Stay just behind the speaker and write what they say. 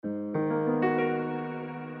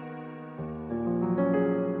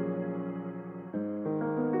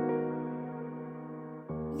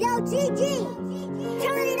GG,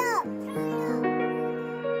 turn it up.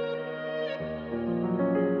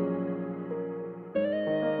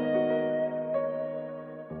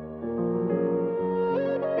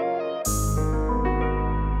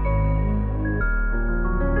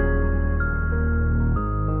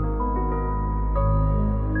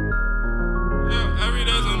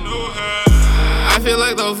 I feel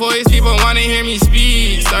like the voice, people wanna hear me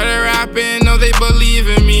speak. Started rapping, know they believe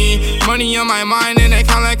in me. Money on my mind and I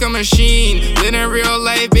count like a machine. Living real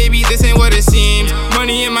life, baby, this ain't what it seems.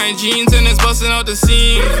 Money in my jeans and it's busting out the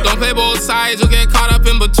seams. Don't play both sides, you'll get caught up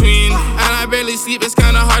in between. And I barely sleep, it's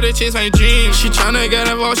kinda hard to chase my dreams. She tryna get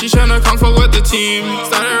involved, she tryna come fuck with the team.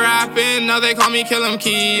 Started rapping, now they call me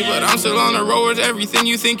KILLEMKey. But I'm still on the road with everything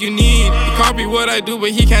you think you need. He copy what I do,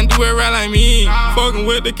 but he can't do it right like me. Fucking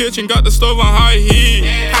with the kitchen, got the stove on high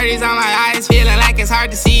heat. Parties on my eyes, feeling like it's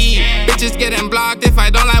hard to see. Bitches getting blocked if I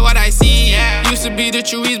don't like what I see. Used to be the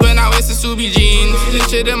Chewies, but now it's the Subi jeans. This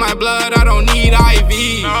shit in my blood, I don't need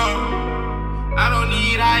IV. I don't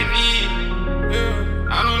need IV.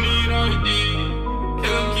 I don't need IV.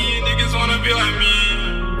 KILLEMKey, niggas wanna be like me.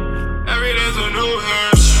 Every day's a new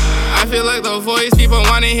hurt. I feel like the voice, people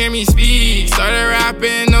wanna hear me speak. Started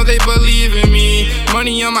rapping, know they believe in me.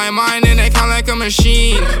 Money on my mind and I count like a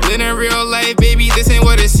machine. Living real life, baby, this ain't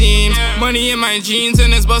what it seems. Money in my jeans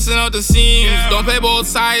and it's busting out the seams. Don't play both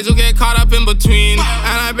sides, you'll get caught up in between.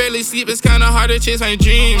 And I barely sleep, it's kinda hard to chase my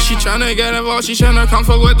dreams. She tryna get involved, she tryna come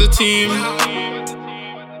fuck with the team.